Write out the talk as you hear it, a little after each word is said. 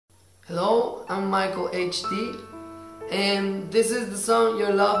Hello, I'm Michael HD, and this is the song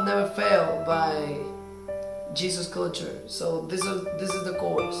 "Your Love Never Fails" by Jesus Culture. So this is the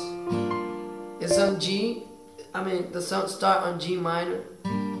chorus. It's on G. The song start on G minor,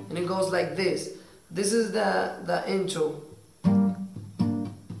 and it goes like this. This is the intro.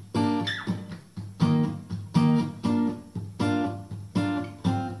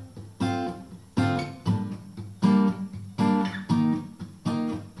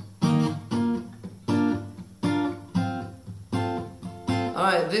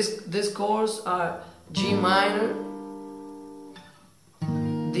 Alright, this chords are G minor,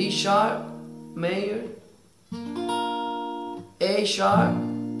 D sharp, major, A sharp,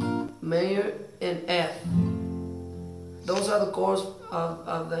 major, and F. Those are the chords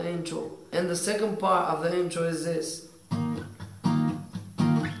of the intro. And the second part of the intro is this.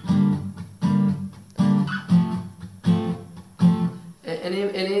 And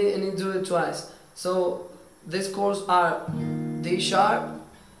you do it twice. So these chords are D sharp,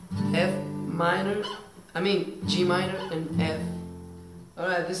 F minor, G minor and F.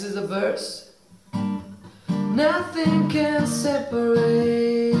 Alright, this is the verse. Nothing can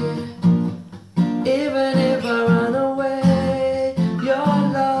separate, even if I run away, your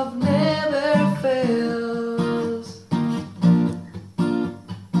love never fails.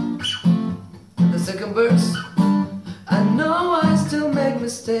 The second verse. I know I still make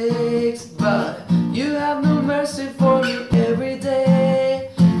mistakes, but you have no mercy for me every day.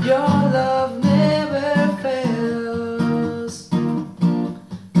 Your love never fails.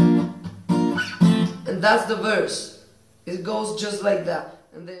 And that's the verse. It goes just like that.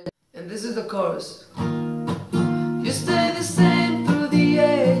 And this is the chorus. You stay the same through the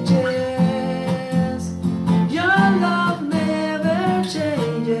ages. Your love never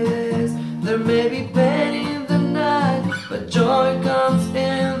changes. There may be pain in the night, but joy comes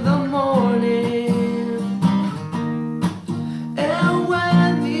in the morning. And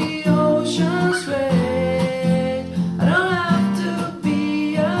when the oceans rage, I don't have to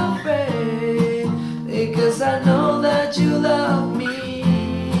be afraid, because I know that you love me.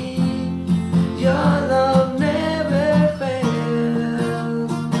 Your love never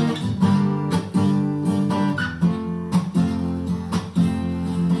fails.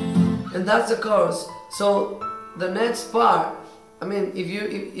 And that's the chorus. So the next part, if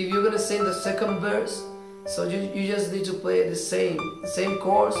you're gonna sing the second verse, so you just need to play the same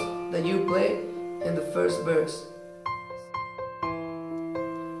chords that you played in the first verse.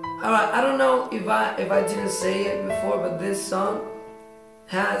 Alright, I don't know if I didn't say it before, but this song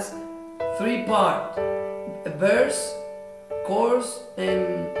has 3 parts: a verse, chorus,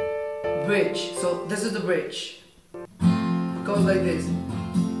 and bridge. So this is the bridge. It goes like this.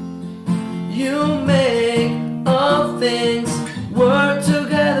 You make all things work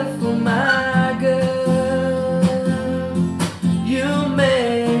together for my good. You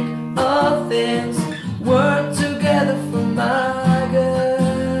make all things work together for my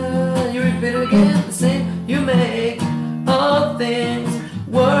good. You repeat it again, the same. You make all things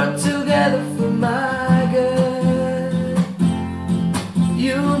work together for my good.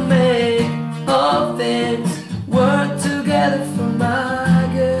 You make all things work together for my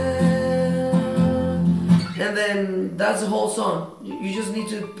good. And then that's the whole song. You just need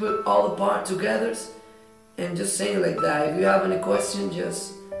to put all the parts together and just sing it like that. If you have any question,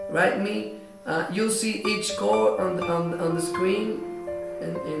 just write me. You'll see each chord on the screen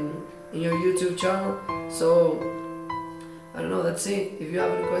in your YouTube channel. So I don't know, that's it. If you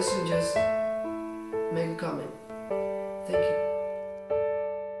have any question, just make a comment. Thank you.